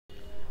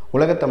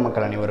உலகத்து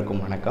மக்கள்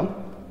அனைவருக்கும் வணக்கம்.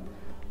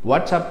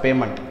 WhatsApp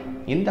payment.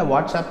 இந்த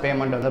வாட்ஸ்அப்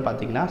பேமெண்ட் வந்து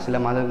பார்த்திங்கன்னா சில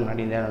மாதத்துக்கு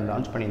முன்னாடி இந்த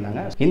லான்ச்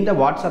பண்ணியிருந்தாங்க. இந்த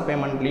வாட்ஸ்அப்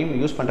பேமெண்ட்லேயும்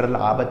யூஸ்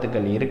பண்ணுறதுல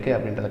ஆபத்துகள் இருக்குது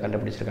அப்படின்றத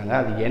கண்டுபிடிச்சிருக்காங்க.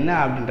 அது என்ன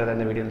அப்படின்றத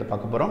இந்த வீடியோவில்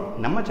பார்க்க போகிறோம்.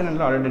 நம்ம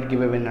சேனலில் ஆல்ரெடி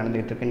கிவ் அவே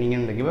நடந்துகிட்டு இருக்கு.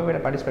 நீங்கள் இந்த கிவ்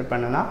அவேல பார்ட்டிசிபேட்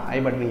பண்ணனா ஐ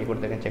பட்டன் நீங்கள்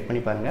கொடுத்துருக்கேன், செக்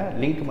பண்ணி பாருங்கள்.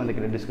 லிங்க்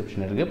வந்து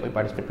டிஸ்கிரிப்ஷன் இருக்குது, போய்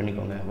பார்ட்டிசிபேட்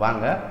பண்ணிக்கோங்க.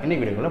 வாங்க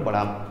இன்னைக்கு வீடியோக்குள்ளே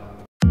போகலாம்.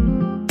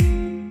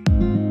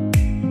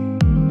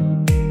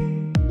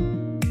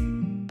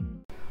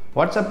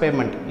 WhatsApp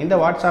payment. இந்த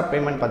வாட்ஸ்அப்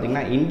பேமெண்ட்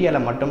பார்த்திங்கன்னா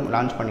இந்தியாவில் மட்டும்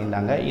லான்ச்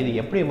பண்ணியிருந்தாங்க. இது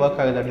எப்படி ஒர்க்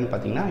ஆகுது அப்படின்னு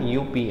பார்த்தீங்கன்னா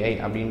யூபிஐ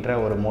அப்படின்ற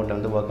ஒரு மோட்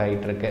வந்து ஒர்க்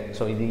ஆகிட்டு இருக்கு.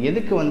 ஸோ இது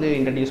எதுக்கு வந்து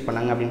இன்ட்ரடியூஸ்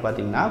பண்ணாங்க அப்படின்னு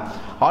பார்த்தீங்கன்னா,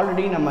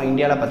 ஆல்ரெடி நம்ம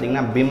இந்தியாவில்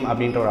பார்த்தீங்கன்னா பிம்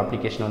அப்படின்ற ஒரு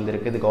அப்ளிகேஷன் வந்து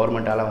இருக்குது. இது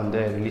கவர்மெண்ட்டால் வந்து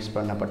ரிலீஸ்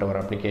பண்ணப்பட்ட ஒரு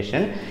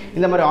அப்ளிகேஷன்.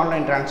 இந்த மாதிரி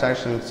ஆன்லைன்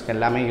டிரான்சாக்ஷன்ஸ்க்கு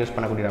எல்லாமே யூஸ்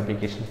பண்ணக்கூடிய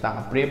அப்ளிகேஷன்ஸ் தான்.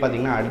 அப்படியே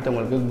பார்த்தீங்கன்னா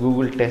அடுத்தவங்களுக்கு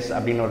கூகுள் டெஸ்ட்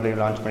அப்படின்னு ஒரு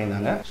லான்ச்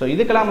பண்ணியிருந்தாங்க. ஸோ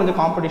இதுக்கெல்லாம் வந்து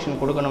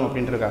காம்படிஷன் கொடுக்கணும்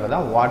அப்படின்றதுக்காக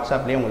தான்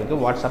வாட்ஸ்அப்லேயே உங்களுக்கு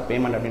வாட்ஸ்அப்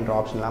பேமெண்ட் அப்படின்ற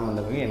ஆப்ஷன்லாம்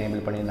வந்து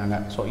எனேபிள் பண்ணியிருந்தாங்க.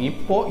 ஸோ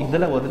இப்போது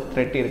இதில் ஒரு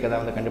த்ரெட் இருக்கதா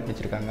வந்து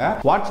கண்டுபிடிச்சிருக்காங்க.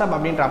 வாட்ஸ்அப்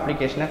அப்படின்ற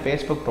அப்ளிகேஷனை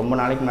ஃபேஸ்புக் ரொம்ப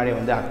நாளைக்கு முன்னாடி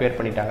வந்து அக்வயர்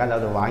பண்ணிட்டாங்க,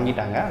 அதாவது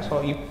வாங்கிட்டாங்க. ஸோ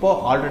இப்போ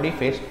ஆல்ரெடி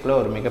ஃபேஸ்புக்கில்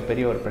ஒரு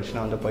மிகப்பெரிய ஒரு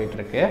பிரச்சனை வந்து போயிட்டு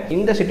இருக்கு.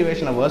 இந்த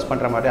சிச்சுவேஷனை வேர்ஸ்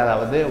பண்ணுற மாதிரி,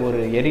 அதாவது ஒரு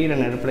எரியிற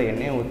நெருப்பில்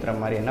எண்ணெய் ஊற்றுற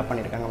மாதிரி என்ன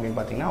பண்ணியிருக்காங்க அப்படின்னு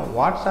பார்த்தீங்கன்னா,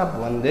 வாட்ஸ்அப்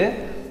வந்து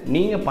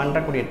நீங்கள்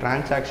பண்ணுறக்கூடிய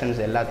டிரான்சாக்ஷன்ஸ்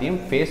எல்லாத்தையும்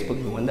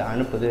ஃபேஸ்புக்கு வந்து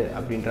அனுப்புது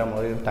அப்படின்ற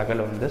மாதிரி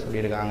தகவல் வந்து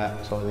சொல்லியிருக்காங்க.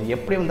 ஸோ அது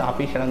எப்படி வந்து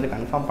அஃபிஷியலாக வந்து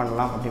கன்ஃபார்ம்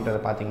பண்ணலாம் அப்படின்றத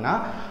பார்த்தீங்கன்னா,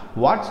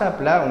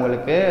 வாட்ஸ்அப்பில்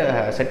உங்களுக்கு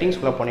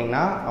செட்டிங்ஸ்குள்ளே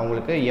போனீங்கன்னா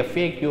உங்களுக்கு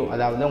FAQ,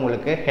 அதாவது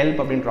உங்களுக்கு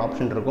ஹெல்ப் அப்படின்ற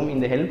ஆப்ஷன் இருக்கும்.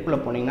 இந்த ஹெல்ப்புள்ளே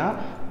போனீங்கன்னா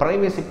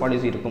ப்ரைவசி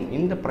பாலிசி இருக்கும்.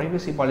 இந்த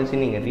ப்ரைவசி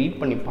பாலிசி நீங்கள் ரீட்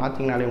பண்ணி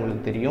பார்த்தீங்கனாலே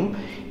உங்களுக்கு தெரியும்.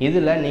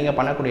 இதில் நீங்கள்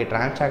பண்ணக்கூடிய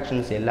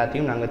டிரான்சாக்ஷன்ஸ்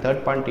எல்லாத்தையும் நாங்கள்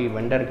தேர்ட் பார்ட்டி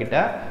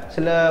வெண்டர்கிட்ட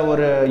சில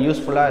ஒரு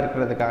யூஸ்ஃபுல்லாக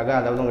இருக்கிறதுக்காக,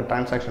 அதாவது உங்கள்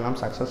டிரான்சாக்ஷன்லாம்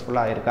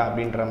சக்ஸஸ்ஃபுல்லாக இருக்கா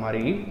அப்படின்ற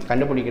மாதிரி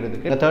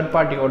கண்டுபிடிக்கிறதுக்கு தேர்ட்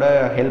பார்ட்டியோட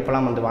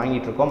ஹெல்ப்லாம் வந்து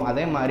வாங்கிட்டு இருக்கோம்.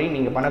 அதே மாதிரி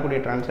நீங்கள் பண்ணக்கூடிய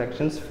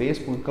டிரான்சாக்ஷன்ஸ்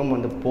ஃபேஸ்புக்கும்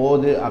வந்து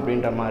போகுது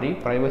அப்படின்ற மாதிரி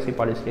ப்ரைவசி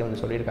பாலிசியை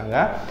வந்து சொல்லியிருக்காங்க.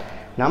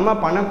 நம்ம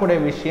பண்ணக்கூடிய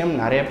விஷயம்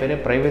நிறைய பேர்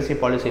ப்ரைவசி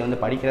பாலிசியை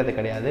வந்து படிக்கிறது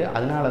கிடையாது.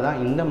 அதனால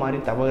தான் இந்த மாதிரி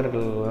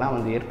தவறுகள்லாம்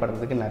வந்து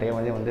ஏற்படுறதுக்கு நிறைய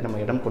வந்து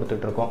நம்ம இடம்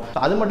கொடுத்துட்ருக்கோம்.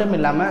 அது மட்டும்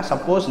இல்லாமல்,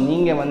 சப்போஸ்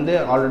நீங்கள் வந்து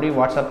ஆல்ரெடி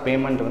வாட்ஸ்அப்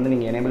பேமெண்ட் வந்து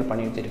நீங்கள் எனேபிள்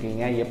பண்ணி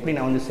வச்சுருக்கீங்க, எப்படி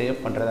நான் வந்து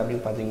சேவ் பண்ணுறது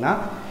அப்படின்னு பார்த்தீங்கன்னா,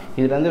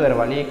 இதில் வந்து வேறு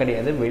வழியே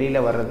கிடையாது.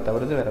 வெளியில் வர்றது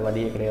தவிர்த்து வேறு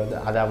வழியே கிடையாது.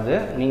 அதாவது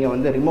நீங்கள்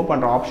வந்து ரிமூவ்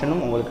பண்ணுற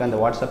ஆப்ஷனும் உங்களுக்கு அந்த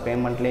வாட்ஸ்அப்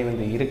பேமெண்ட்லேயே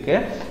வந்து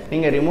இருக்குது.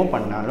 நீங்கள் ரிமூவ்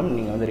பண்ணாலும்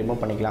நீங்கள் வந்து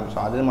ரிமூவ் பண்ணிக்கலாம். ஸோ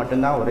அது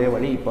மட்டும்தான் ஒரே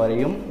வழி. இப்போ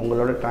வரையும்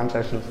உங்களோட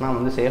டிரான்சாக்ஷன்ஸ்லாம்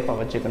வந்து சேஃபாக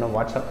வச்சுக்கணும்,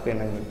 வாட்ஸ்அப்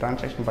எனக்கு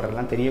டிரான்சாக்ஷன்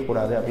பண்ணுறதுலாம்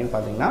தெரியக்கூடாது அப்படின்னு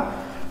பார்த்தீங்கன்னா,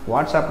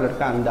 வாட்ஸ்அப்பில்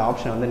இருக்க அந்த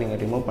ஆப்ஷன் வந்து நீங்கள்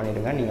ரிமூவ்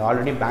பண்ணிடுங்க. நீங்கள்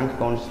ஆல்ரெடி பேங்க்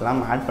அக்கௌண்ட்ஸ்லாம்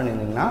ஆட்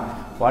பண்ணியிருந்தீங்கன்னா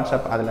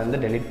வாட்ஸ்அப் அதிலேருந்து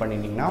டெலிட்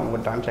பண்ணிட்டீங்கன்னா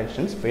உங்கள்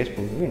டிரான்சாக்ஷன்ஸ்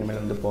ஃபேஸ்புக்கு இனிமேல்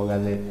வந்து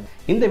போகாது.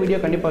 இந்த வீடியோ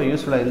கண்டிப்பாக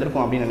யூஸ்ஃபுல்லாக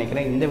இருந்திருக்கும் அப்படின்னு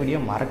நினைக்கிறேன். இந்த வீடியோ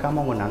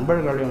மறக்காமல் உங்கள்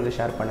நண்பர்களோடையும் வந்து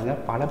ஷேர் பண்ணுங்கள்.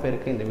 பல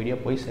பேருக்கு இந்த வீடியோ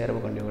போய்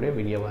சேரக்கூடிய ஒரு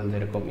வீடியோ வந்து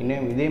இருக்கும்.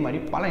 இன்னும் இதே மாதிரி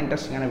பல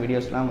இன்ட்ரெஸ்டிங்கான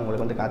வீடியோஸ்லாம்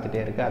உங்களுக்கு வந்து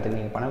காத்துட்டே இருக்குது. அதுக்கு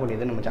நீங்கள்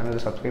பண்ணக்கூடியது நம்ம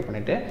சேனலை சப்ஸ்கிரைப்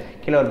பண்ணிவிட்டு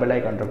கீழே ஒரு பெல்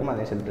ஐக்கான் இருக்கும்,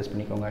 அதை சேர்த்து ப்ரெஸ்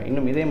பண்ணிக்கோங்க.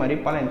 இன்னும் இதே மாதிரி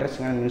பல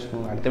இன்ட்ரெஸ்டிங்கான நியூஸ்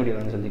அடுத்த வீடியோ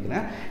வந்து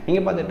சந்திக்கிறேன்.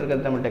 நீங்கள் பார்த்துட்டு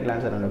இருக்கிறது தமிழ்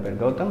TechLancer. பேர்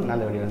கௌதம். நான்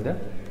அந்த வீடியோ வந்து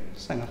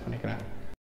சைன் ஆஃப் பண்ணிக்கிறேன்.